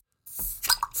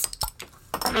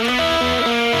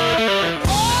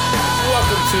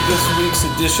To this week's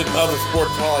edition of the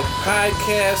Sportsaholics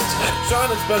Podcast. Sean,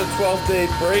 it's been a 12-day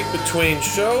break between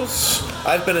shows.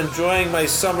 I've been enjoying my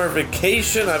summer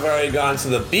vacation. I've already gone to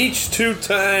the beach 2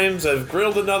 times. I've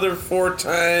grilled another 4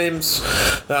 times.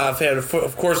 I've had,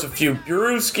 of course, a few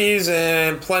brewskis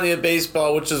and plenty of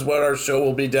baseball, which is what our show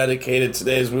will be dedicated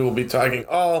today, as we will be talking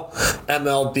all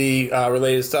MLB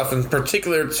related stuff, in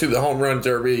particular to the Home Run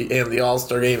Derby and the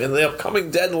All-Star Game and the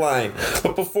upcoming deadline.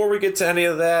 But before we get to any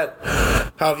of that,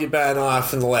 how have you been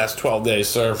off in the last 12 days,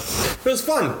 sir? It was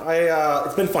fun.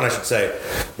 It's been fun, I should say.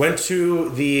 Went to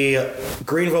the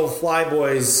Greenville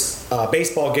Flyboys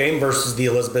baseball game versus the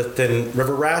Elizabethton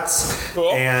River Rats.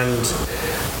 Cool. And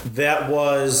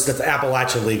that's the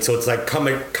Appalachian League, so it's like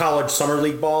college summer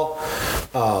league ball.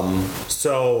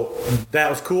 So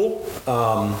that was cool.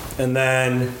 And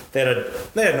then they had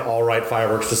an all right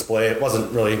fireworks display. It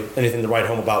wasn't really anything to write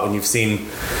home about when you've seen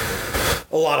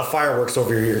a lot of fireworks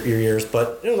over your years,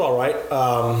 but it was all right.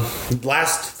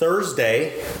 Last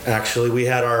Thursday, actually, we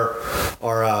had our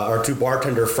 2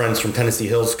 bartender friends from Tennessee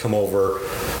Hills come over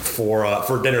for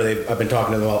dinner. I've been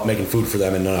talking to them about making food for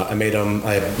them, and I made them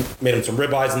some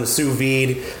ribeyes in the sous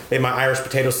vide, made my Irish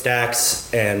potato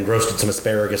stacks, and roasted some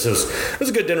asparagus. It was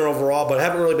a good dinner overall, but I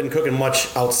haven't really been cooking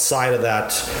much outside of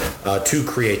that too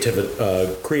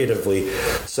creatively.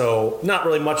 So not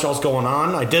really much else going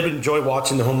on. I did enjoy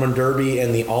watching the Home Run Derby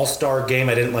and the All-Star Game.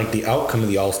 I didn't like the outcome of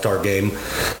the All-Star Game.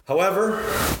 However,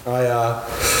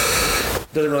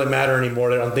 doesn't really matter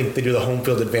anymore. I don't think they do the home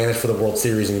field advantage for the World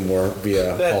Series anymore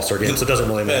via All-Star Game, so it doesn't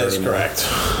really matter anymore. That is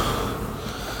correct.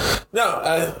 No,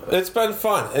 it's been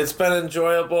fun. It's been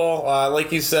enjoyable.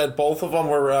 Like you said, both of them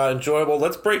were enjoyable.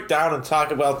 Let's break down and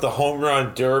talk about the Home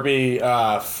Run Derby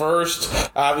first.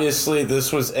 Obviously,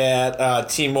 this was at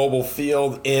T-Mobile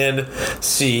Field in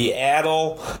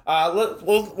Seattle.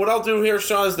 What I'll do here,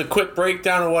 Sean, is the quick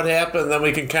breakdown of what happened, and then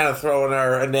we can kind of throw in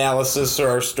our analysis or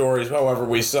our stories, however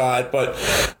we saw it. But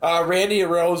Randy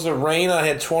Arozarena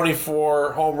had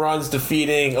 24 home runs,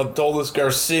 defeating Adolis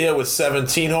Garcia with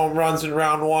 17 home runs in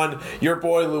round 1. Your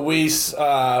boy Luis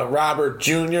Robert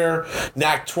Jr.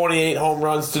 knocked 28 home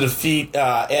runs to defeat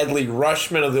Adley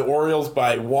Rutschman of the Orioles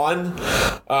by 1.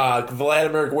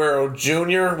 Vladimir Guerrero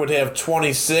Jr. would have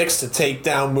 26 to take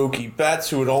down Mookie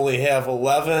Betts, who would only have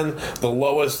 11, the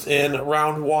lowest in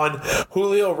round 1.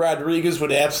 Julio Rodriguez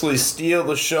would absolutely steal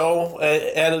the show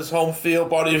at his home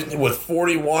field, buddy, with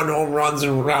 41 home runs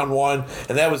in round 1,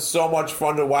 and that was so much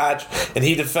fun to watch. And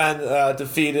he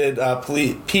defeated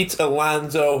Pete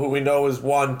Alonso, who we know has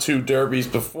won 2 derbies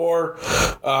before.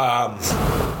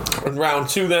 In round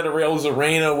 2, then,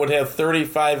 Arozarena would have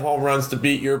 35 home runs to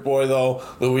beat your boy, though,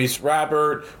 Luis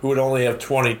Robert, who would only have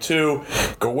 22.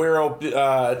 Guerrero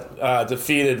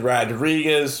defeated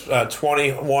Rodriguez,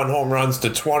 21 home runs to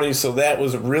 20, so that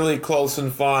was really close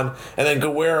and fun. And then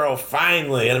Guerrero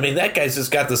finally, and I mean, that guy's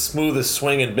just got the smoothest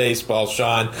swing in baseball,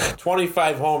 Sean.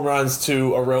 25 home runs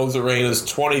to Arozarena's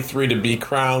 23 to be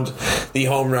crowned the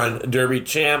Home Run Derby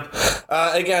champ.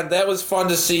 Again, that was fun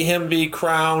to see him be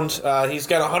crowned. He's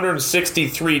got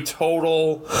 163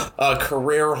 total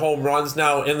career home runs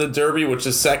now in the Derby, which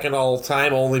is second all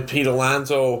time. Only Pete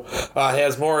Alonso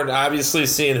has more, and obviously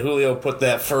seeing Julio put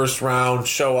that first round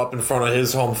show up in front of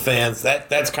his home fans,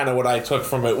 that's kind of what I took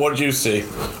from it. What did you see?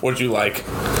 What did you like?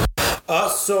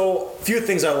 So a few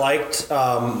things I liked.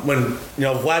 When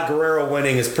Vlad Guerrero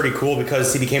winning is pretty cool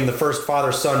because he became the first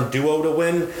father-son duo to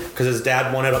win because his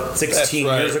dad won it 16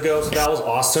 years ago. So that was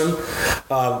awesome.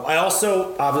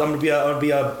 I'm going to be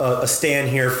a stand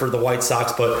here for the White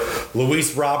Sox, but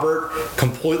Luis Robert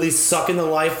completely sucking the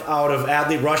life out of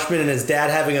Adley Rutschman and his dad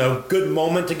having a good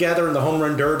moment together in the Home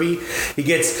Run Derby. He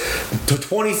gets to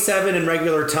 27 in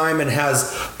regular time and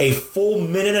has a full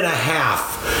minute and a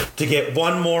half to get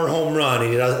one more home run.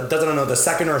 He doesn't know the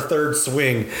second or third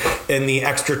swing in the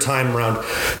extra time round.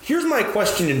 Here's my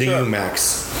question to you,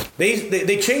 Max.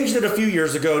 They changed it a few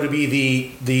years ago to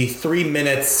be the 3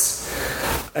 minutes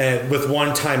with one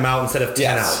timeout instead of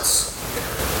 10 outs.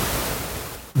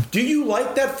 Do you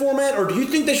like that format, or do you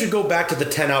think they should go back to the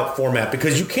 10-out format?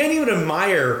 Because you can't even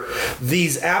admire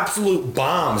these absolute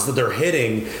bombs that they're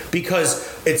hitting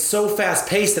because it's so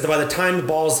fast-paced that by the time the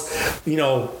ball's,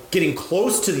 getting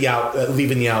close to the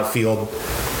leaving the outfield,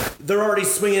 they're already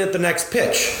swinging at the next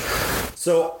pitch.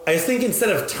 So I think instead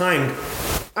of timed,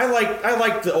 I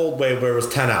like the old way where it was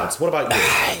 10 outs. What about you?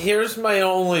 Here's my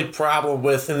only problem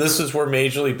with, and this is where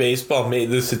Major League Baseball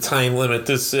made this a time limit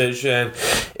decision,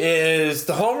 is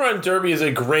the Home Run Derby is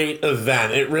a great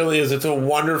event. It really is. It's a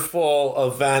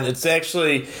wonderful event.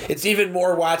 It's even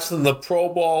more watched than the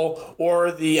Pro Bowl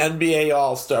or the NBA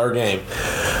All-Star Game.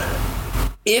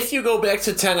 If you go back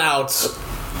to 10 outs,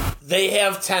 they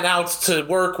have 10 outs to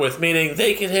work with, meaning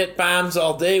they can hit bombs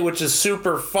all day, which is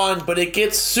super fun, but it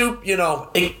gets I don't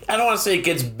want to say it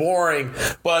gets boring,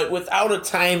 but without a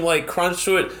time like crunch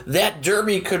to it, that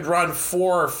derby could run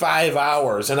 4 or 5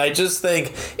 hours. And I just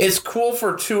think it's cool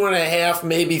for 2.5,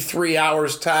 maybe 3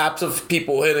 hours tops of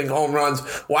people hitting home runs.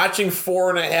 Watching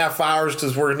 4.5 hours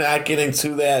because we're not getting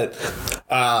to that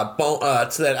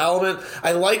element.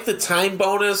 I like the time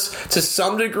bonus to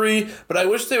some degree, but I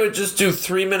wish they would just do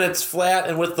 3 minutes flat,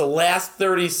 and with the last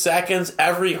 30 seconds,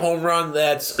 every home run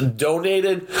that's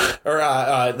donated or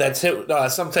that's hit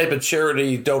some type of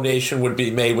charity donation would be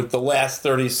made with the last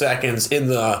 30 seconds in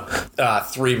the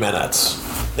 3 minutes.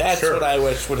 That's what I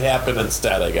wish would happen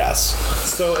instead, I guess.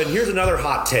 So, and here's another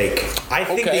hot take. I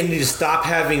think they need to stop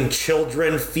having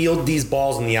children field these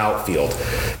balls in the outfield.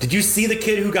 Did you see the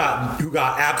kid who got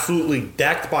absolutely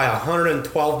decked by a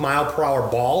 112-mile-per-hour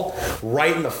ball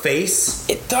right in the face?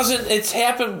 It's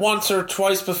happened once or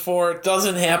twice before. It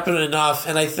doesn't happen enough,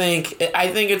 and I think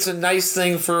it's a nice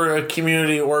thing for a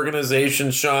community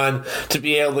organization, Sean, to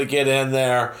be able to get in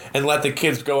there and let the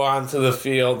kids go onto the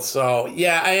field. So,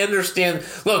 yeah, I understand.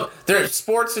 Look,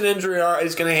 sports and injury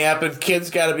is going to happen. Kids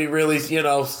got to be really,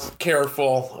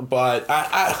 careful, but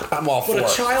I'm all for it.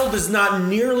 But a child is not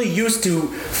nearly used to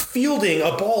fielding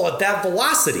a ball at that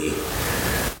velocity.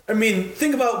 I mean,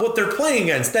 think about what they're playing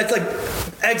against. That's like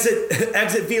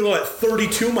exit velo at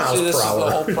 32 miles per hour. This is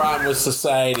the whole problem with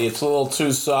society. It's a little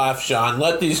too soft, Sean.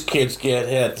 Let these kids get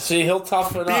hit. See, he'll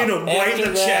toughen up. Being him right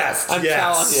in the chest. I'm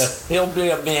telling you, he'll be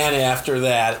a man after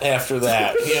that.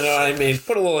 You know what I mean?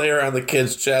 Put a little hair on the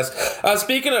kid's chest.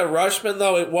 Speaking of Rushman,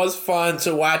 though, it was fun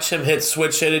to watch him hit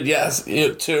switch-hitted,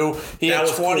 too. He had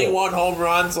 21 home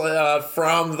runs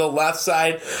from the left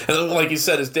side. And like you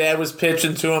said, his dad was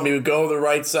pitching to him. He would go to the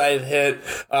right side, hit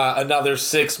another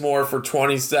 6 more for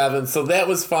 27. So that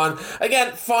was fun.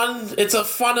 Again, fun. It's a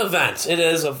fun event. It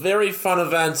is a very fun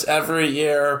event every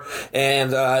year.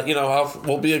 And,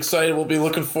 we'll be excited. We'll be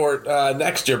looking for it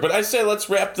next year. But I say let's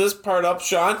wrap this part up,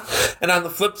 Sean. And on the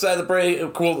flip side of the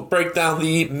break, we'll break down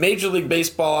the Major League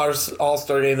Baseball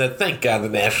All-Star Game that, thank God, the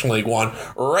National League won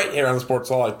right here on the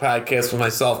Sportsaholics Podcast with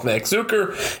myself, Max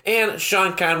Zuiker, and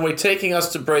Sean Conway. Taking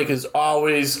us to break, as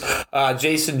always,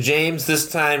 Jason James, this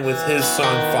time with his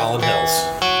song Fallen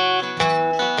Hills.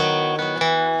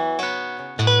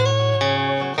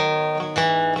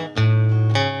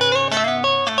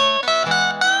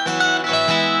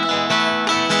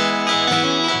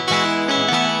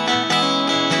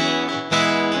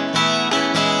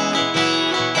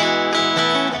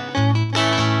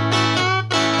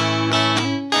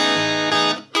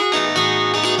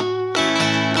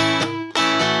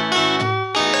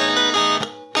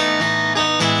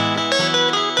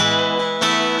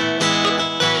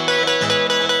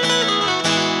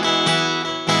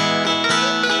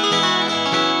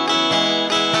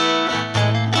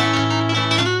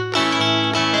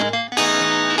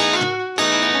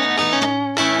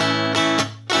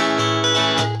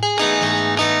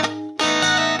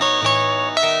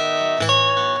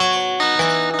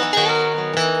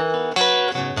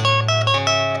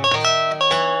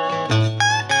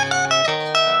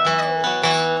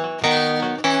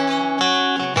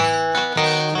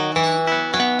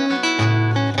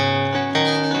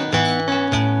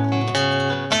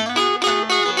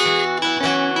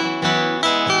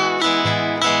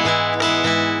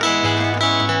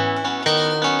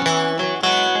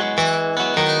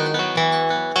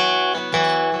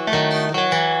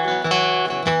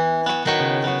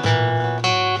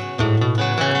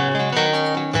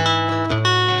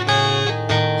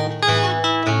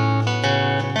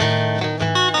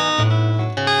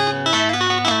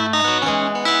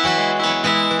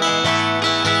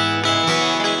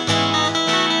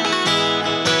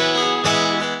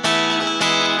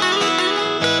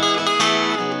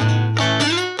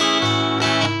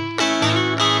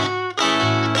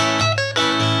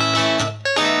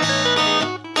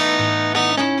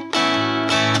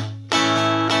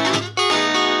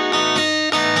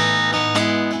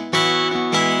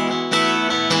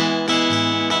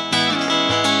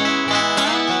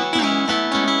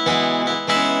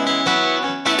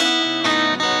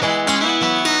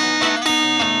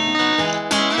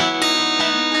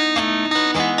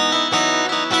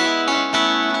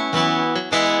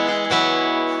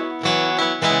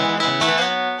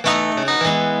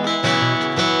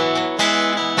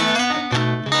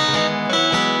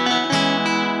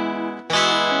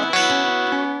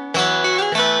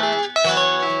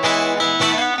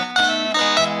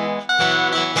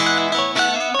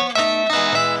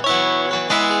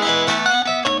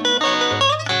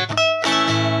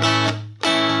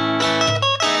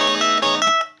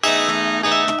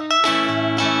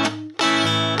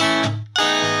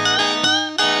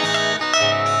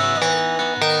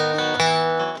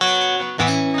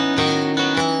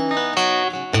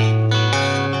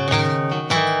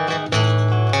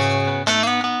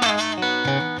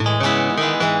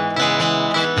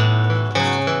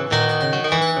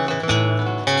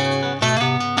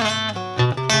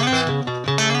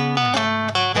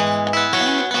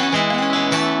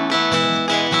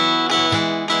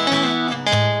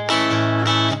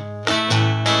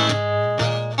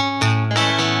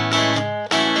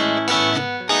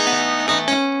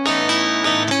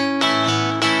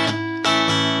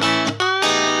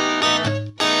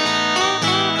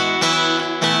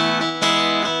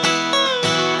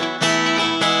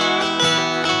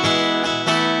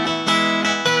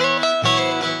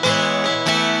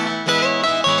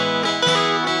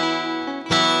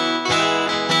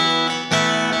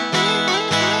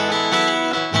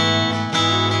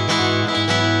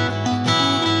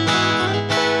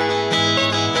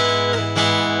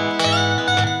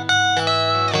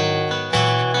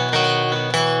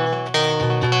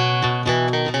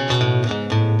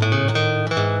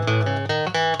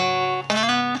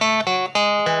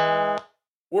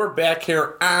 back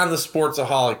here on the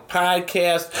Sportsaholic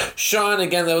Podcast. Sean,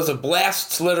 again, that was a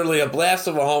blast, literally a blast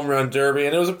of a home run derby,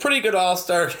 and it was a pretty good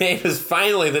all-star game as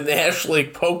finally the National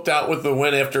League poked out with the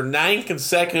win after 9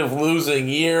 consecutive losing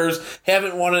years.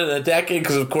 Haven't won it in a decade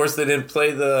because, of course, they didn't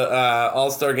play the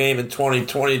all-star game in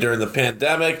 2020 during the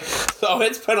pandemic. So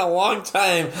it's been a long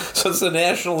time since the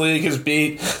National League has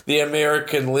beat the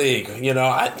American League. You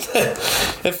know,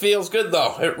 it feels good,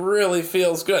 though. It really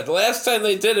feels good. The last time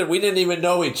they did it, we didn't even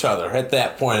know each other at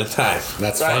that point in time.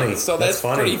 That's funny. So that's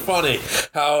pretty funny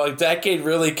how a decade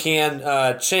really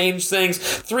can change things.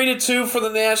 3-2 for the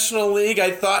National League.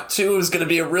 I thought, too, it was going to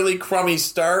be a really crummy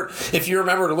start. If you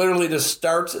remember, literally to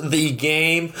start the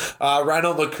game,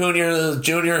 Ronald Acuna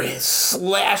Jr.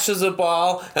 slashes a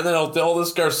ball, and then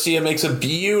Adolis Garcia makes a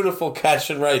beautiful catch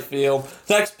in right field.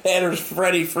 Next batter's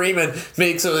Freddie Freeman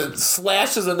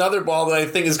slashes another ball that I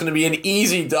think is going to be an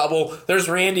easy double. There's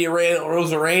Randy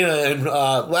Rosarena in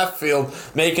left field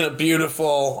making a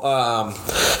beautiful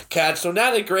catch. So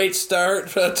not a great start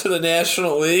to the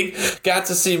National League. Got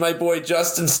to see my boy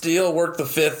Justin Steele work the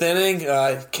 5th inning.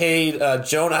 K'd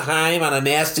Jonah Heim on a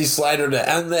nasty slider to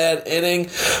end that inning.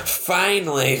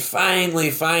 Finally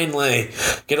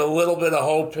get a little bit of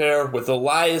hope here with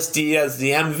Elias Diaz,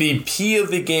 the MVP of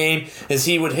the game, as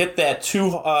he would hit that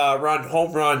 2-run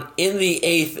home run in the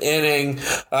 8th inning.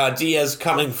 Diaz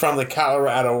coming from the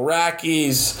Colorado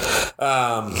Rockies.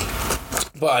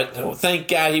 But thank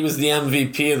God he was the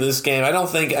MVP of this game. I don't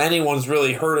think anyone's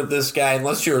really heard of this guy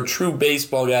unless you're a true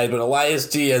baseball guy. But Elias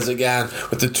Diaz, again,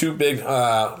 with the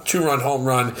 2-run home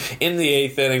run in the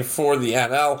 8th inning for the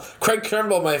NL. Craig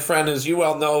Kimbrell, my friend, as you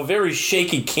well know, very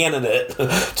shaky candidate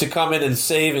to come in and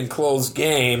save and close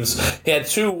games. He had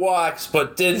 2 walks,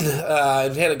 but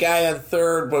had a guy on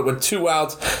third, but with 2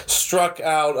 outs, struck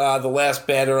out the last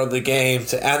batter of the game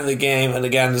to end the game, and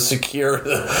again to secure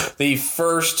the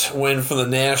first win for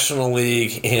the National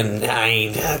League in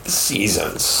 9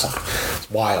 seasons.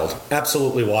 It's wild.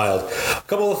 Absolutely wild. A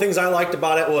couple of things I liked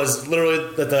about it was literally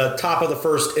at the top of the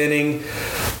first inning,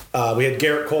 we had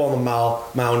Garrett Cole on the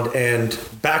mound, and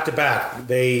back-to-back,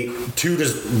 2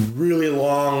 just really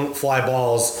long fly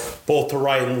balls, both to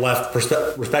right and left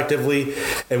respectively,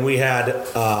 and we had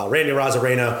Randy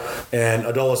Rosarena and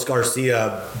Adolis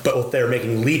Garcia both there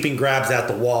making leaping grabs at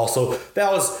the wall. So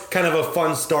that was kind of a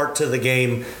fun start to the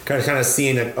game, kind of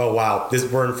seeing it, oh wow,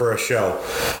 we're in for a show.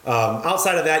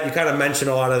 Outside of that, you kind of mentioned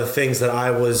a lot of the things that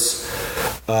I was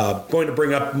going to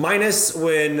bring up, minus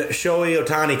when Shohei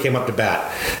Ohtani came up to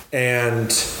bat.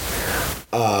 And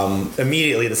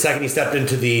immediately, the second he stepped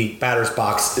into the batter's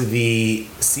box, the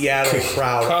Seattle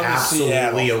crowd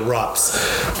absolutely erupts.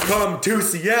 Come to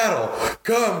Seattle!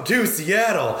 Come to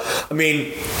Seattle! I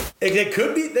mean, they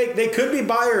could be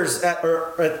buyers at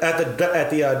the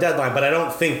deadline, but I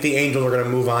don't think the Angels are going to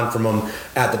move on from them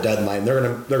at the deadline. They're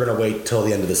going to wait till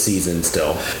the end of the season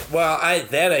still. Well,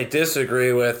 I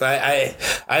disagree with. I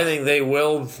think they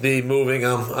will be moving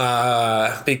him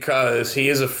because he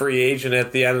is a free agent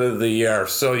at the end of the year.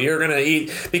 So you're going to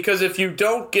eat, because if you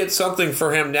don't get something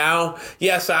for him now,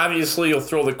 yes, obviously you'll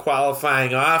throw the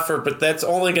qualifying offer, but that's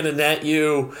only going to net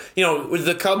you,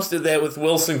 the Cubs did that with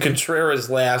Wilson Contreras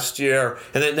last year,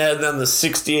 and it netted them the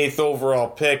 68th overall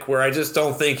pick, where I just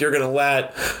don't think you're going to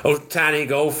let Ohtani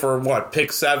go for,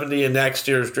 pick 70 in next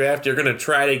year's draft. You're going to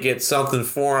try to get something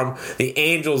for him. The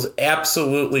Angels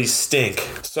absolutely stink.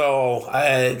 So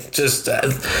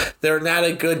they're not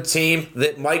a good team.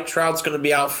 That Mike Trout's going to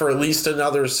be out for at least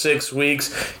another 6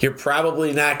 weeks. You're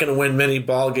probably not going to win many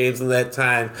ball games in that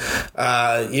time.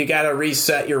 You got to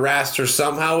reset your roster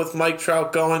somehow with Mike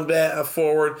Trout going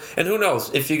forward. And who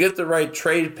knows, if you get the right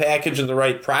trade package and the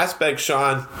right prospect,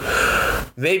 Sean,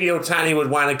 maybe Ohtani would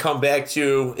want to come back to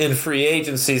you in free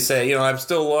agency, say, I'm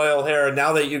still loyal here. And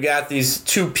now that you got these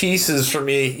 2 pieces for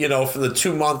me, for the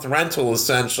 2-month rental,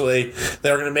 essentially,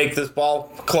 they're going to make this ball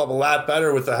club a lot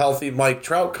better with a healthy Mike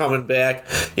Trout coming back.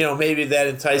 Maybe that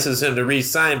entices him to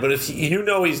re-sign. But if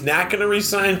he's not going to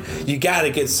re-sign, you got to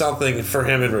get something for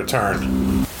him in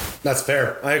return. That's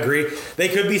fair. I agree. They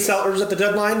could be sellers at the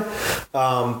deadline,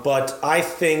 but I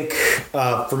think,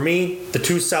 for me, the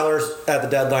 2 sellers at the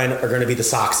deadline are going to be the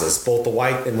Soxes, both the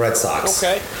White and Red Sox.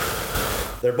 Okay.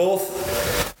 They're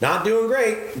both not doing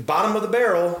great, bottom of the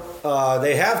barrel.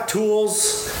 They have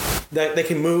tools that they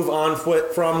can move on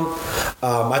foot from.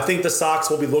 I think the Sox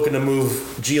will be looking to move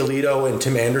Giolito and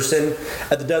Tim Anderson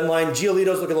at the deadline.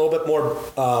 Giolito's looking a little bit more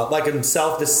like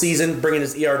himself this season, bringing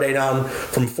his ERA down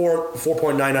from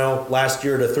 4.90 last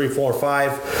year to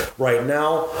 3.45 right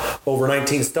now, over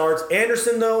 19 starts.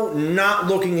 Anderson, though, not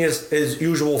looking his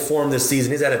usual form this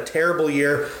season. He's had a terrible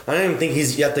year. I don't even think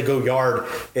he's yet to go yard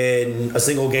in a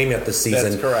single game yet this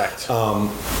season. That's correct.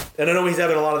 And I know he's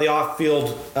having a lot of the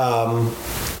off-field,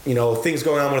 things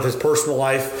going on with his personal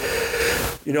life.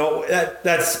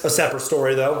 That's a separate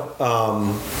story, though.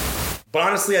 But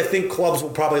honestly, I think clubs will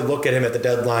probably look at him at the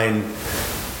deadline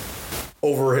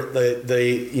over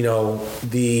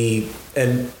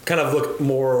and kind of look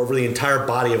more over the entire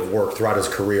body of work throughout his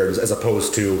career as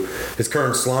opposed to his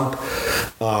current slump.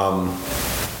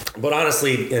 But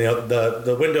honestly,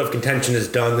 the window of contention is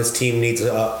done. This team needs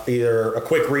either a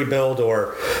quick rebuild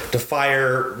or to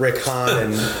fire Rick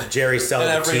Hahn and Jerry Sell. And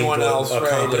everyone else, a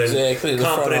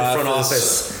competent front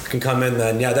office can come in.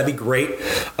 Then that'd be great.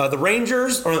 The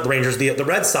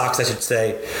Red Sox, I should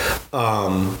say.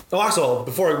 Also,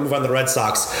 before I move on to the Red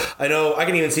Sox, I know I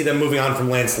can even see them moving on from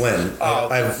Lance Lynn.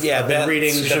 I've been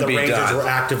reading that the Rangers were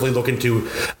actively looking to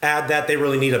add that. They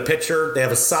really need a pitcher. They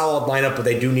have a solid lineup, but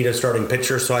they do need a starting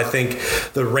pitcher. So I think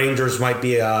the Rangers might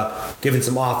be giving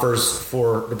some offers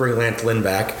to bring Lance Lynn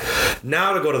back.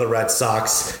 Now to go to the Red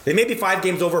Sox. They may be 5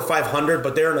 games over 500,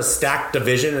 but they're in a stacked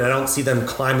division, and I don't see them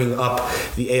climbing up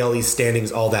the AL East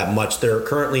standings all that much. They're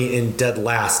currently in dead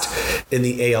last in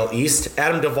the AL East.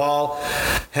 Adam Duvall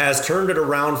has turned it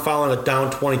around following a down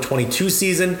 2022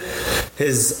 season.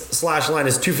 His slash line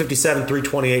is 257,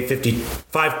 328,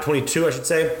 522, I should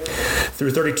say,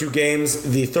 through 32 games.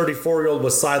 The 34-year-old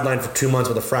was sidelined for 2 months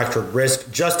with a fractured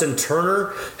wrist. Justin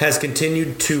Turner has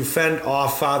continued to fend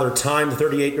off Father Time. The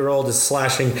 38-year-old is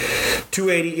slashing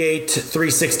 288,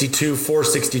 362,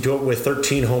 462 with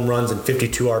 13 home runs and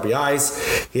 52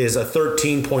 RBIs. He is a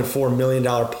 $13.4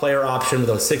 million player option with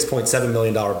a $6.7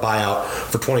 million buyout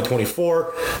for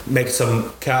 2024. Make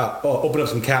some open up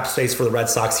some cap space for the Red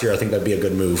Sox here. I think that'd be a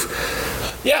good move.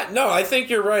 Yeah, no, I think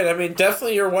you're right. I mean,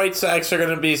 definitely your White Sox are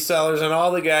going to be sellers, and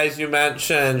all the guys you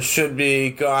mentioned should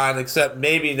be gone, except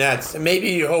maybe Nets.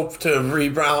 Maybe you hope to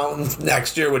rebound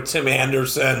next year with Tim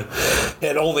Anderson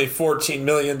at only $14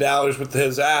 million with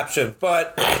his option.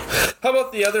 But how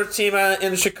about the other team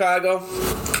in Chicago?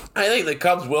 I think the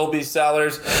Cubs will be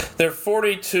sellers. They're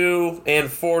 42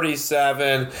 and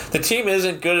 47. The team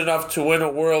isn't good enough to win a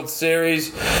World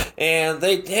Series, and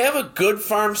they have a good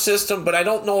farm system, but I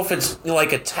don't know if it's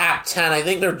like a top 10. I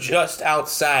think they're just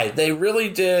outside. They really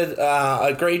did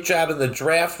a great job in the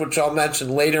draft, which I'll mention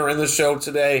later in the show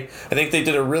today. I think they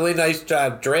did a really nice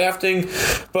job drafting,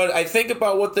 but I think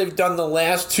about what they've done the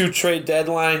last 2 trade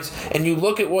deadlines, and you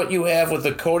look at what you have with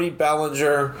the Cody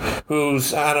Bellinger,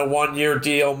 who's on a 1-year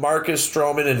deal, Marcus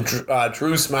Stroman and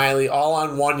Drew Smyly, all on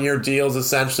 1-year deals,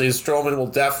 essentially. Stroman will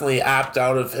definitely opt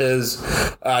out of his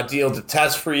deal to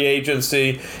test free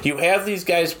agency. You have these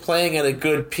guys playing at a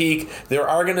good peak. There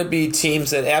are going to be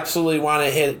teams that absolutely want to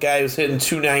hit guys hitting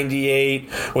 298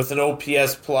 with an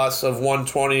OPS plus of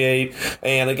 128,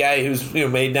 and a guy who's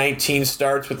made 19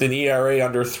 starts with an ERA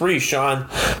under 3, Sean.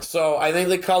 So I think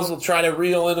the Cubs will try to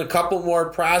reel in a couple more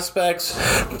prospects,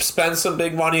 spend some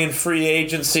big money in free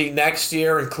agency next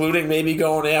year, including maybe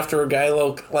going after a guy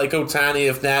like Ohtani,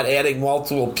 if not adding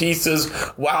multiple pieces,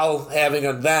 while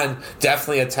having then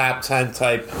definitely a top 10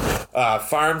 type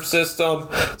farm system.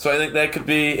 So I think that could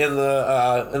be in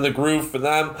the groove for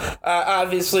them.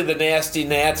 Obviously, the nasty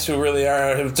Nats, who really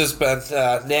have just been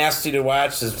nasty to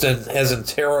watch, has been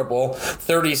terrible.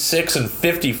 36 and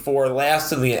 54,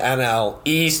 last in the NL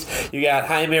East. You got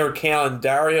Jaime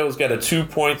Calendario, who's got a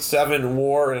 2.7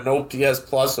 WAR and an OPS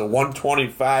plus of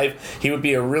 125. He would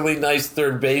be a really nice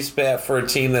third base bat for a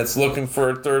team that's looking for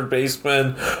a third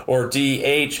baseman or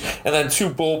DH. And then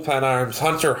 2 bullpen arms.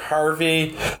 Hunter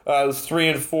Harvey was 3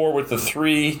 and 4 with the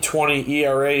 3.20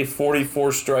 ERA, 44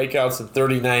 strikeouts and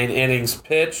 39 innings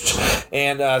pitched.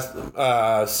 And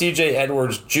CJ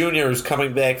Edwards Jr., who's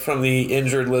coming back from the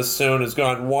injured list soon, has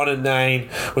gone 1 and 9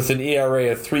 with an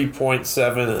ERA of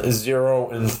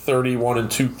 3.70 and 31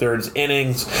 2/3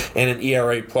 innings and an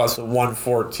ERA plus of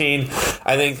 114.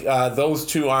 I think those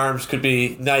 2 arms could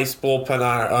be nice bullpen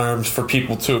arms for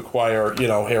people to acquire,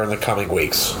 here in the coming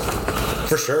weeks.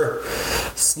 For sure.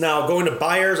 Now, going to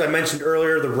buyers, I mentioned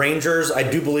earlier the Rangers. I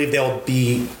do believe they'll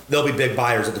be big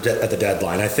buyers at the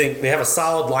deadline. I think they have a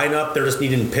solid lineup. They're just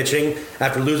needing pitching.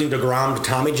 After losing DeGrom to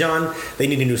Tommy John, they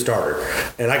need a new starter.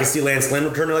 And I can see Lance Lynn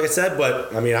returning, like I said,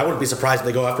 but I wouldn't be surprised if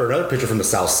they go after another pitcher from the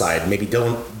South Side, maybe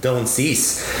Dylan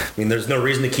Cease. There's no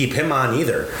reason to keep him on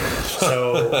either.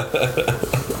 So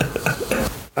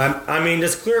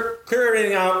Just clear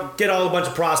everything out, get all a bunch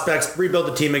of prospects, rebuild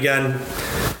the team again.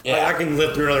 Yeah. I can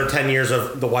live through another 10 years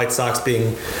of the White Sox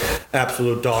being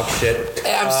absolute dog shit.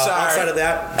 I'm sorry. Outside of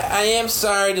that, I am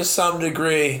sorry to some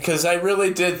degree, because I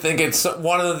really did think it's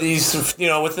one of these,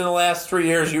 within the last 3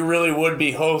 years, you really would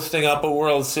be hosting up a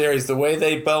World Series. The way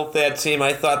they built that team,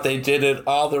 I thought they did it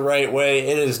all the right way.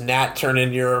 It is not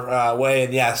turning your way.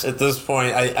 And yes, at this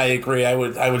point, I agree. I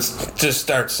would just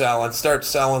start selling.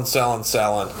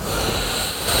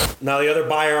 Now, the other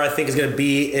buyer I think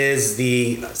is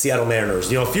the Seattle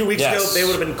Mariners. A few weeks ago, they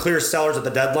would have been clear sellers at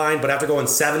the deadline, but after going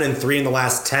 7-3 in the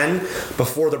last 10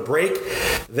 before the break,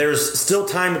 there's still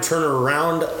time to turn it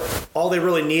around. All they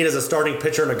really need is a starting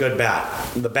pitcher and a good bat.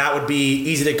 The bat would be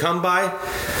easy to come by,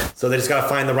 so they just got to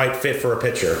find the right fit for a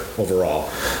pitcher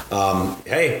overall.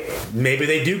 Hey, maybe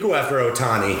they do go after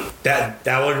Ohtani.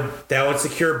 That would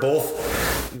secure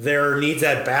both their needs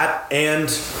at bat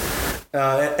and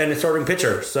a starting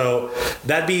pitcher. So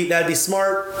that'd be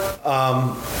smart.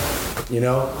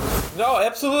 No,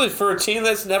 absolutely. For a team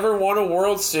that's never won a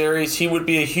World Series, he would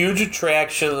be a huge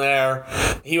attraction there.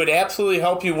 He would absolutely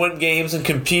help you win games and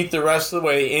compete the rest of the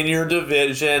way in your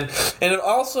division. And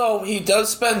also, he does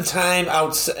spend time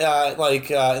out, in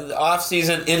the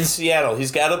offseason in Seattle.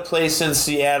 He's got a place in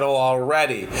Seattle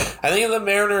already. I think if the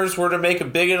Mariners were to make a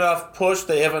big enough push,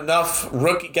 they have enough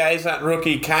rookie guys on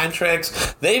rookie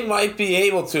contracts, they might be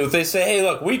able to. If they say, hey,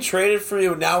 look, we traded for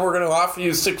you, now we're going to offer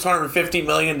you $650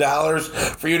 million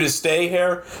for you to stay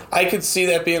here, I could see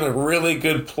that being a really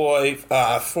good ploy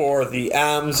for the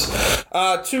M's.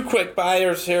 Two quick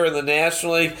buyers here in the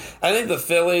National League. I think the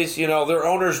Phillies, their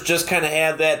owners just kind of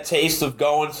had that taste of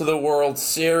going to the World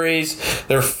Series.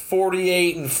 They're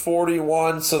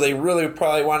 48-41, so they really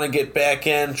probably want to get back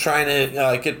in, trying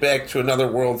to get back to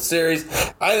another World Series.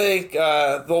 I think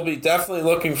they'll be definitely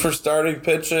looking for starting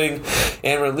pitching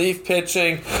and relief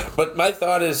pitching, but my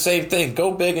thought is same thing.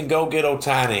 Go big and go get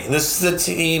Ohtani. This is the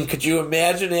team. Could you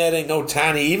imagine adding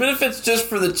Ohtani, even if it's just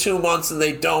for the 2 months and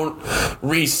they don't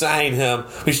re-sign him?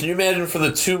 Can you imagine for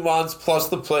the 2 months plus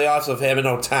the playoffs of having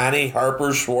Ohtani, Harper,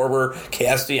 Schwarber,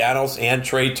 Castellanos, and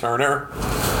Trey Turner?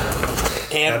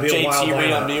 And JT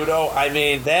Realmuto. I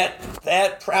mean,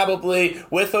 that probably,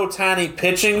 with Ohtani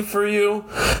pitching for you,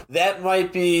 that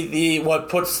might be what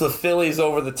puts the Phillies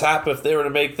over the top if they were to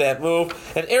make that move.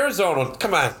 And Arizona,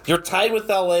 come on, you're tied with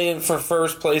LA for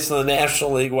first place in the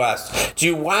National League West. Do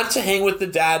you want to hang with the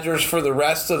Dodgers for the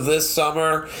rest of this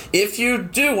summer? If you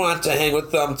do want to hang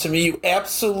with them, to me, you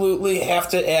absolutely have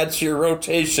to add to your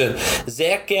rotation.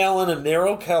 Zach Gallen and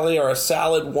Merrill Kelly are a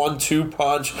solid 1-2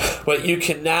 punch, but you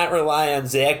cannot rely on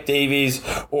Zach Davies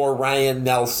or Ryan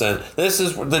Nelson. This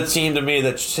is the team to me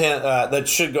that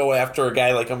should go after a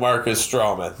guy like a Marcus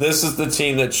Stroman. This is the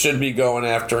team that should be going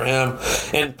after him,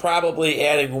 and probably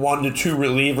adding 1 to 2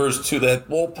 relievers to that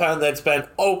bullpen that's been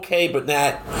okay but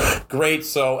not great.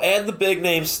 So add the big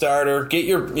name starter, get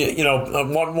your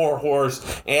one more horse,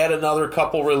 add another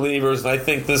couple relievers, and I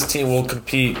think this team will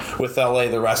compete with LA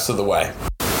the rest of the way.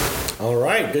 All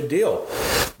right, good deal.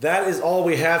 That is all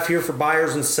we have here for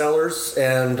buyers and sellers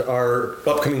and our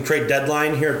upcoming trade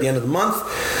deadline here at the end of the month.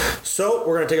 So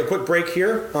we're going to take a quick break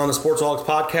here on the Sportsaholics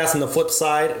Podcast. On the flip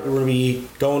side, we're going to be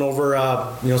going over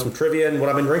some trivia and what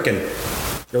I've been drinking.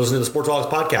 You're listening to the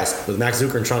Sportsaholics Podcast with Max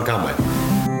Zuiker and Sean Conway.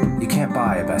 You can't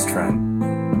buy a best friend.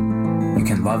 You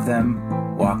can love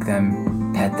them, walk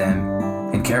them, pet them,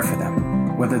 and care for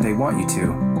them, whether they want you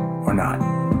to or not.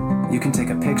 You can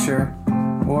take a picture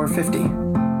or 50.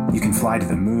 You can fly to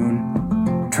the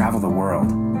moon, travel the world,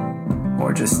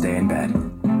 or just stay in bed.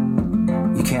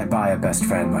 You can't buy a best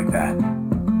friend like that,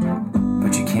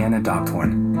 but you can adopt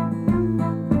one.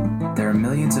 There are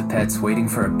millions of pets waiting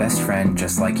for a best friend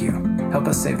just like you. Help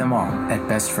us save them all at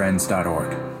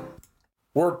bestfriends.org.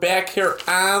 We're back here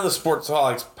on the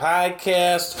Sportsaholics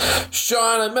Podcast.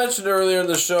 Sean, I mentioned earlier in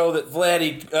the show that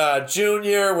Vladdy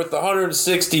Jr. with the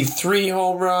 163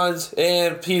 home runs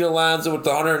and Pete Alonso with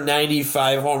the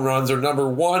 195 home runs are number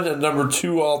 1 and number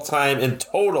 2 all time in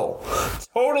total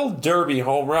Derby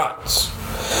home runs.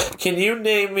 Can you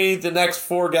name me the next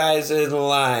 4 guys in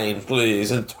line,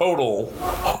 please, in total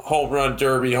home run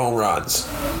Derby home runs?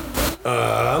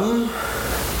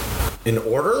 In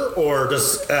order or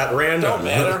just at random? Don't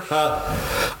matter.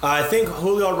 I think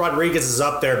Julio Rodriguez is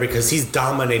up there because he's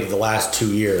dominated the last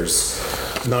 2 years,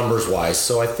 numbers-wise.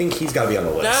 So I think he's got to be on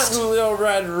the list. Not Julio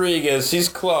Rodriguez. He's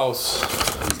close.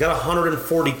 He's got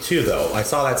 142, though. I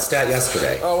saw that stat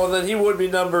yesterday. Oh, well, then he would be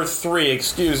number 3.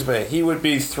 Excuse me. He would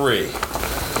be 3.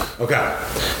 Okay.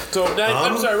 So,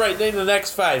 I'm sorry, right, name the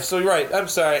next 5. So, you're right, I'm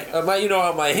sorry. You know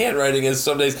how my handwriting is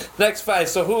some days. Next 5.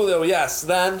 So, Julio, yes.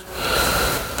 Then...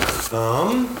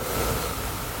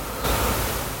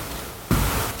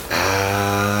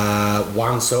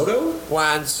 Juan Soto?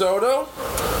 Juan Soto.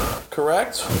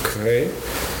 Correct. Okay.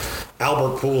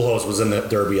 Albert Pujols was in the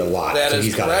Derby a lot. That so is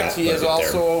he's correct. He is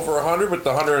also there. over 100 with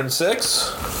the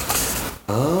 106.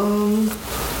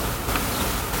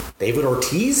 David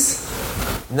Ortiz?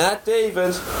 Not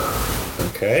David.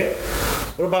 Okay.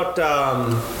 What about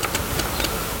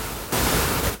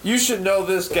You should know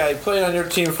this guy. He played on your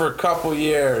team for a couple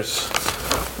years.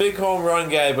 Big home run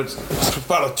guy, but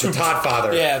about the Todd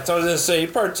father? Yeah, so I was going to say, he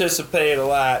participated a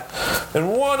lot.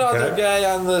 And one other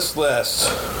guy on this list.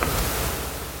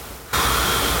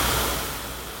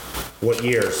 What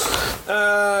years?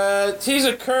 He's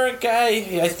a current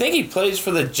guy. I think he plays for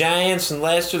the Giants, and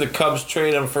last year the Cubs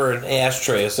traded him for an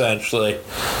ashtray, essentially.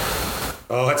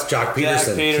 Oh, that's Jock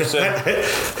Peterson. Jock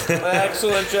Peterson.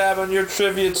 Excellent job on your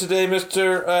trivia today,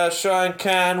 Mr. Sean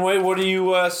Conway. What are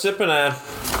you sipping on?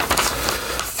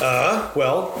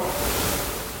 Well,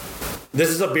 this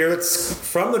is a beer that's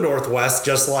from the Northwest,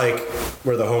 just like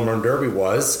where the Home Run Derby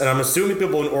was. And I'm assuming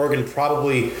people in Oregon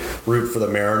probably root for the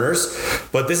Mariners.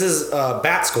 But this is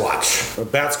Bat Squatch, a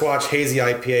Bat Squatch hazy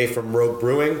IPA from Rogue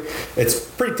Brewing. It's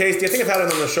pretty tasty. I think I've had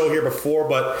it on the show here before,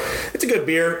 but it's a good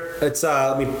beer. It's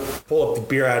let me pull up the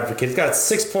Beer Advocate. It's got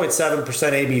 6.7%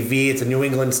 ABV. It's a New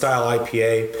England style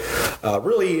IPA.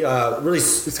 Really,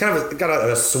 it's kind of got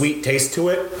a sweet taste to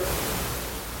it.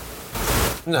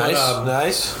 Nice,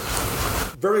 nice.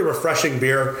 Very refreshing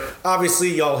beer.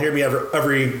 Obviously, y'all hear me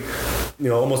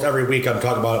almost every week. I'm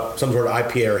talking about some sort of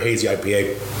IPA or hazy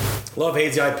IPA. Love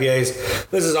hazy IPAs.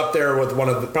 This is up there with one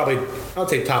of the probably I would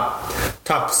say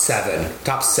top seven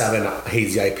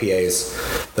hazy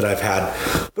IPAs that I've had.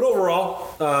 But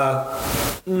overall,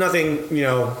 nothing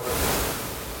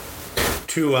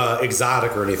too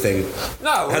exotic or anything.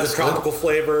 No, it has a tropical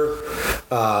flavor,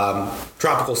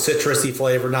 tropical citrusy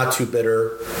flavor, not too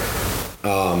bitter.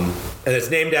 And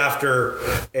it's named after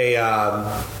a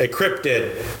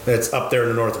cryptid that's up there in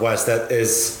the Northwest that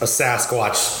is a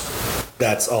Sasquatch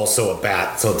that's also a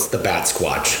bat, so it's the Bat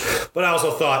Squatch. But I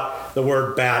also thought the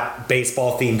word bat,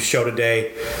 baseball themed show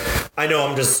today. I know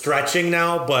I'm just stretching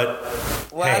now, but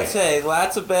hey,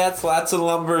 lots of bats, lots of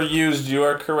lumber used. You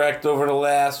are correct over the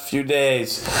last few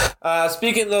days.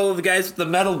 Speaking though of the guys with the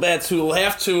metal bats who will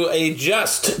have to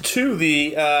adjust to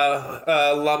the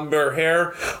lumber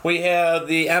here, we have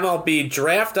the MLB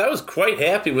draft. I was quite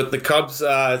happy with the Cubs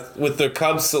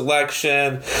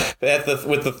selection with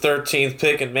the 13th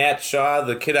pick, and Matt Shaw,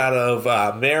 the kid out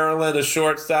of Maryland, a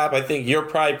shortstop. I think you're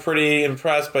probably pretty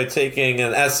impressed by taking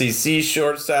an SEC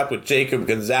shortstop with Jacob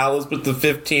Gonzalez with the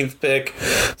 15th pick.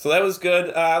 So that was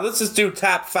good. Let's just do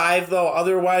top 5 though.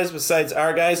 Otherwise, besides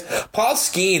our guys, Paul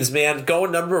Skeens, man,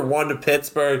 going number 1 to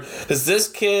Pittsburgh. Is this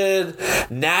kid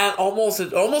not almost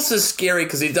as scary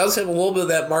because he does have a little bit of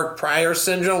that Mark Pryor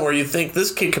syndrome where you think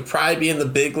this kid could probably be in the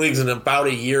big leagues in about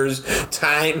a year's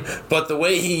time, but the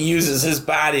way he uses his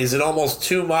body is it almost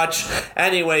too much.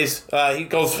 Anyways,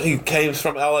 he came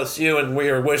from LSU, and we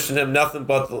are wishing him nothing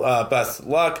but best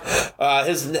luck.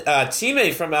 His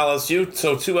teammate from LSU,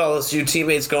 so 2 LSU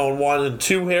teammates going 1 and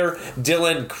 2 here.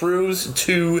 Dylan Cruz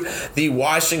to the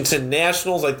Washington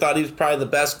Nationals. I thought he was probably the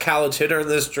best college hitter in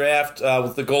this draft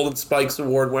with the Golden Spikes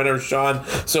Award winner, Sean.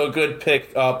 So a good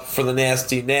pick up for the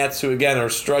Nasty Nats, who again are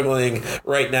struggling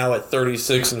right now at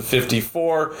 36 and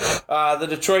 54. The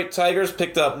Detroit Tigers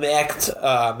picked up Max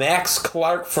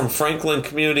Clark from Franklin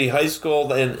Community High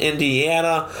School in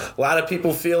Indiana. A lot of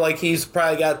people feel like he's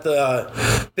probably got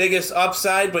the biggest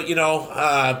upside, but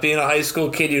being a high school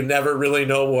kid, you never really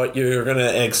know what you're going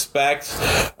to expect.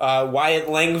 Wyatt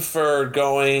Langford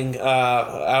going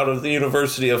out of the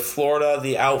University of Florida,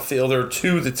 the outfielder,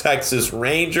 to the Texas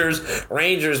Rangers.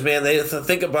 Rangers, man, they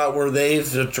think about where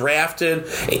they've drafted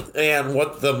and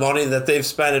what the money that they've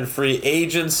spent in free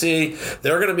agency.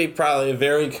 They're going to be probably a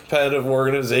very competitive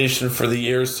organization for the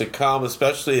years to come,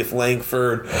 especially if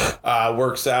Langford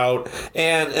works out.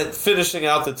 And finishing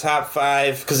out the top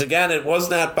 5, because again, it was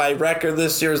not by record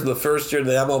this year. It was the first year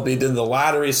the MLB did the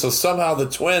lottery, so somehow the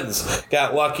Twins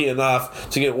got lucky enough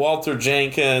to get Walter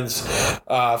Jenkins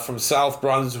from South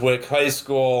Brunswick High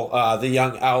School, the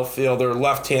young outfielder,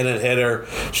 left-handed hitter,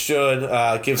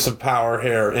 should give some power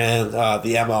here in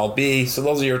the MLB. So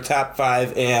those are your top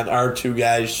 5 and our 2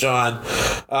 guys, Sean.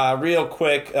 Real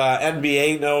quick,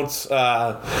 NBA notes.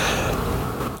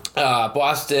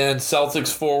 Boston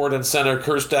Celtics forward and center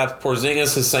Kristaps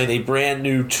Porzingis has signed a brand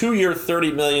new 2-year,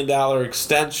 $30 million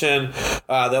extension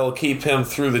that will keep him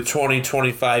through the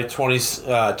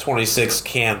 2025-26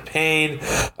 campaign.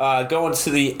 Going to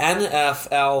the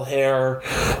NFL here,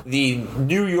 the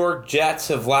New York Jets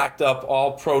have locked up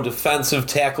all-pro defensive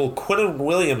tackle Quinton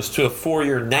Williams to a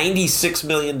 4-year, $96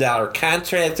 million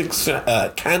contract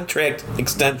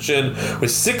extension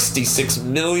with $66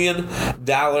 million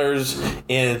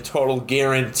in total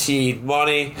guaranteed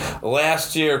money.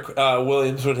 Last year,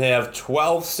 Williams would have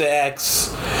 12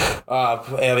 sacks,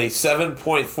 have a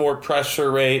 7.4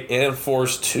 pressure rate, and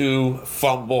forced 2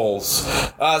 fumbles.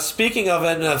 Speaking of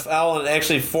NFL and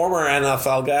actually former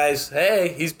NFL guys,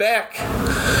 hey, he's back.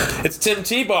 It's Tim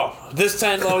Tebow. This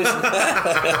time, though, he's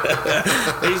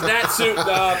not suited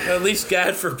up. At least,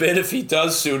 God forbid, if he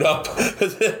does suit up.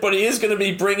 But he is going to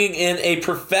be bringing in a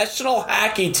professional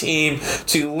hockey team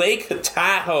to Lake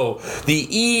Tahoe. The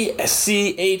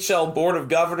ECHL Board of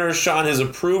Governors, Sean, has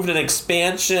approved an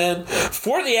expansion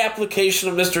for the application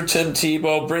of Mr. Tim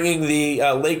Tebow, bringing the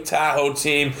Lake Tahoe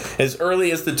team as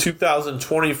early as the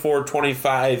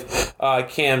 2024-25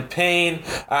 campaign.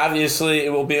 Obviously,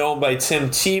 it will be owned by Tim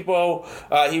Tebow.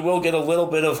 He will get a little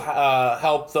bit of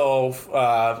help, though,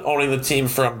 owning the team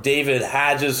from David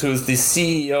Hodges, who's the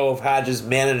CEO of Hodges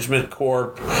Management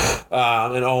Corp.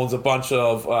 And owns a bunch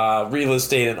of real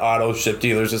estate and auto ship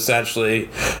dealers, essentially.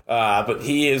 But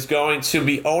he is going to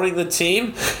be owning the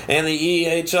team, and the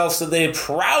EHL said they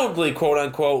proudly, quote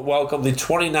unquote, welcome the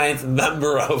 29th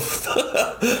member of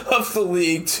the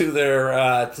league to their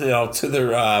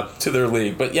to their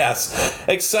league. But yes,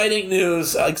 exciting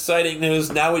news.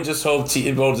 Now we just hope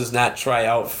Tebow does not try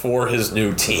out for his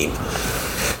new team.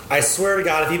 I swear to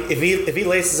God, if he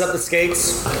laces up the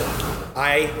skates,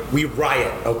 we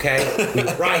riot, okay? We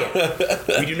riot.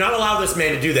 We do not allow this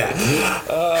man to do that.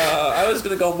 I was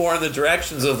going to go more in the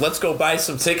directions of let's go buy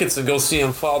some tickets and go see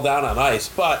him fall down on ice.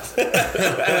 But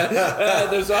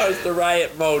there's always the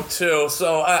riot mode, too.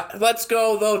 So let's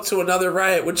go, though, to another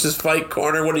riot, which is Fight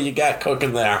Corner. What do you got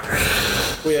cooking there?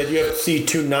 We had UFC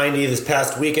 290 this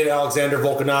past weekend. Alexander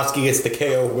Volkanovski gets the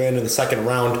KO win in the second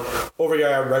round over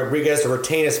Yair Rodriguez to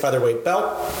retain his featherweight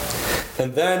belt.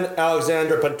 And then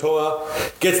Alexander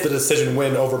Pantoja gets the decision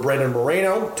win over Brandon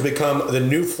Moreno to become the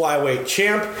new flyweight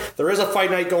champ. There is a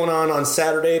fight night going on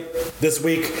Saturday this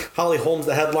week. Holly Holm's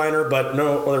the headliner, but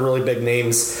no other really big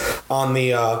names on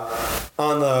the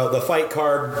fight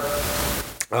card.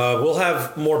 We'll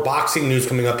have more boxing news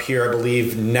coming up here, I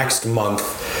believe, next month.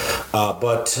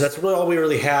 But that's really all we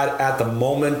really had at the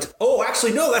moment. Oh,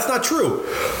 actually, no, that's not true.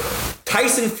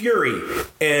 Tyson Fury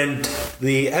and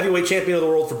the heavyweight champion of the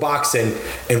world for boxing,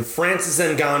 and Francis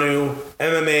Ngannou,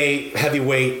 MMA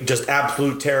heavyweight, just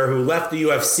absolute terror, who left the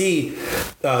UFC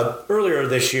earlier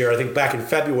this year, I think back in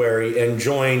February, and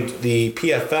joined the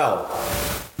PFL.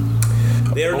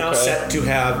 They are now set to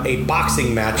have a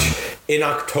boxing match in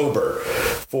October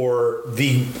for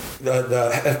the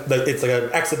it's like an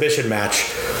exhibition match,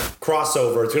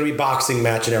 crossover. It's going to be boxing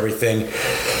match and everything,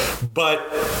 but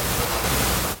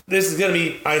this is going to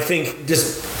be, I think,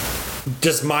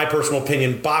 just my personal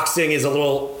opinion. Boxing is a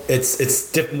little,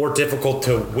 it's more difficult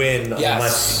to win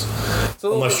unless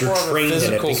you're trained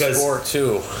in it. Because sport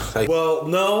too. Well,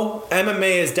 no,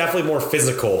 MMA is definitely more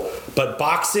physical, but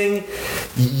boxing,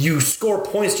 you score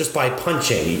points just by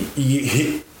punching.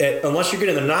 Unless you're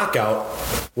getting the knockout,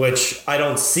 which I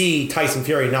don't see Tyson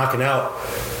Fury knocking out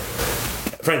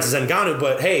Francis Ngannou,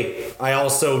 but hey, I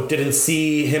also didn't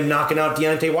see him knocking out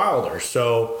Deontay Wilder,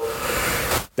 so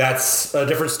that's a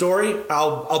different story.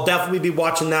 I'll definitely be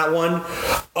watching that one.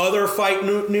 Other fight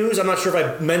news, I'm not sure if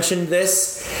I mentioned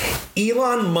this.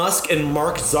 Elon Musk and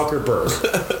Mark Zuckerberg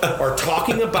are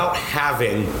talking about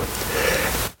having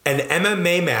an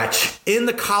MMA match in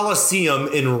the Colosseum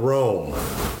in Rome.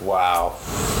 Wow.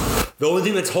 The only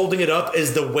thing that's holding it up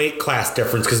is the weight class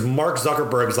difference, because Mark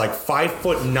Zuckerberg is like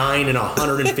 5'9" and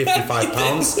 155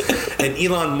 pounds, and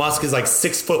Elon Musk is like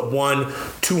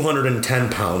 6'1", 210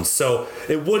 pounds. So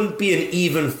it wouldn't be an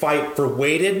even fight for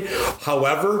weighted.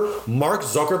 However, Mark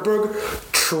Zuckerberg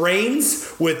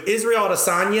trains with Israel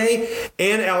Adesanya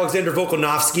and Alexander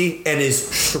Volkanovski and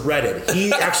is shredded.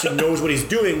 He actually knows what he's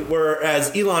doing,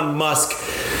 whereas Elon Musk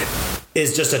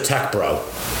is just a tech bro.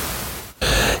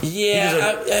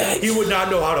 Yeah, he would not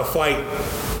know how to fight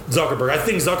Zuckerberg. I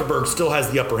think Zuckerberg still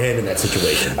has the upper hand in that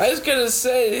situation. I was gonna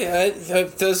say,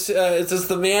 does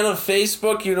the man of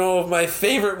Facebook, of my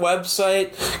favorite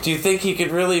website, do you think he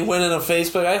could really win in a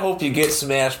Facebook? I hope you get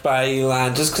smashed by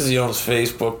Elon just because he owns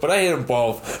Facebook, but I hate them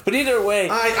both. But either way,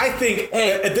 I think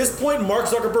at this point, Mark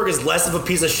Zuckerberg is less of a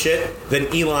piece of shit than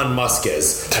Elon Musk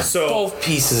is. So both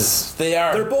pieces.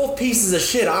 They're both pieces of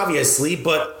shit, obviously,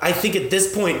 but I think at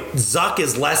this point, Zuck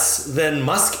is less than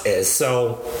Musk is.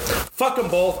 So fuck them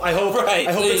both. I hope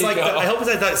it's like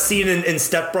that scene in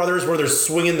Step Brothers where they're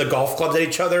swinging the golf clubs at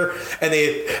each other and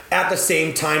they at the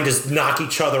same time just knock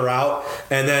each other out,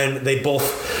 and then they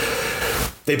both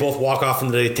walk off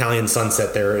into the Italian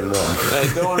sunset there in Rome.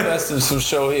 Hey, go invest in some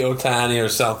Shohei Ohtani or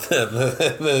something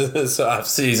this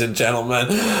off-season, gentlemen.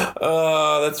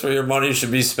 That's where your money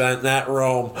should be spent, not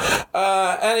Rome.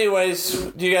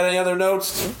 Anyways, do you got any other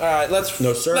notes? All right, let's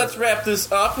wrap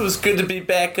this up. It was good to be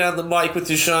back on the mic with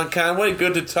you, Sean Conway.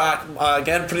 Good to talk,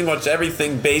 again, pretty much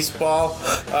everything baseball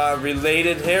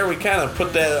related here. We kind of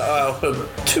put that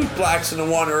 2 blocks into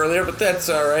one earlier, but that's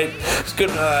all right. It's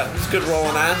good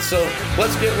rolling on. So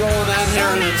let's get rolling on here,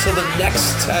 and until the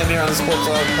next time here on the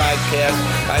Sportsaholics Podcast,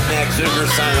 I'm Max Zuiker,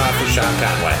 signing off for Sean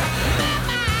Conway.